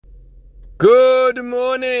Good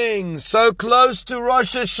morning. So close to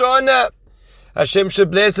Rosh Hashona. Hashem should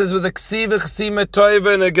bless us with a ksiva chesima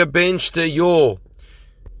tova and a gebenchte yor.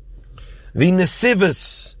 The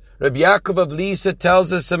Nesivus, Rabbi Yaakov of Lisa,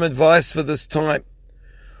 tells us some advice for this time.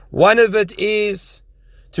 One of it is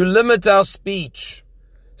to limit our speech.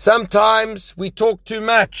 Sometimes we talk too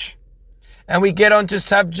much and we get onto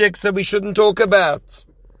subjects that we shouldn't talk about.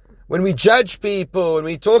 When we judge people and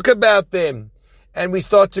we talk about them, and we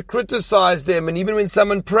start to criticize them, and even when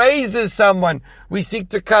someone praises someone, we seek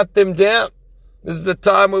to cut them down. This is a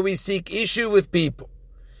time where we seek issue with people.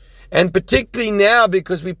 And particularly now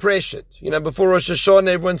because we're pressured. Before Rosh Hashona,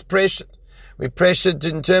 everyone's pressured. We're pressured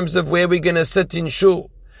in terms of where we're going to sit in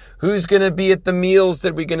shul, who's going to be at the meals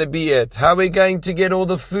that we're going to be at, how we're going to get all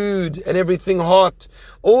the food and everything hot.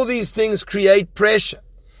 All these things create pressure.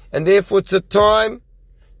 And therefore it's a time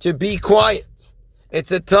to be quiet.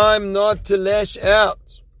 It's a time not to lash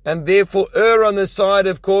out, and therefore err on the side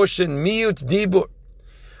of caution. Miut dibur.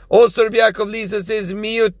 Also, Rabbi Yaakov Lisa says,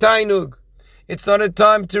 miut tainug. It's not a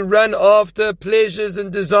time to run after pleasures and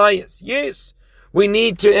desires. Yes, we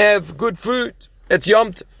need to have good food. It's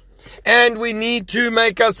Yom Tov. And we need to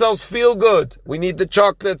make ourselves feel good. We need the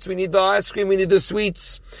chocolates, we need the ice cream, we need the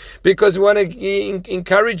sweets, because we want to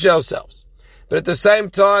encourage ourselves. But at the same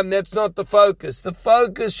time, that's not the focus. The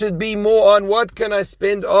focus should be more on what can I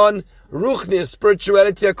spend on ruchnius,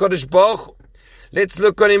 spirituality, HaKadosh Baruch Hu. Let's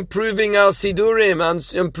look on improving our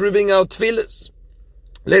sidurim, improving our tefillas.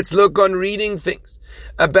 Let's look on reading things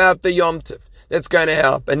about the Yom Tov. That's going to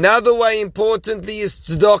help. Another way, importantly, is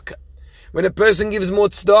tzedakah. When a person gives more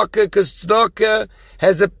tzedakah, because tzedakah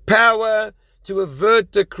has a power to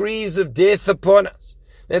avert decrees of death upon us.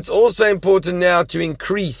 That's also important now to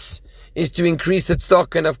increase the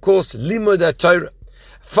tzedakah, and of course, limud Torah.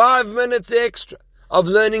 5 minutes extra of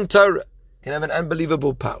learning Torah can have an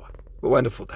unbelievable power. A wonderful day.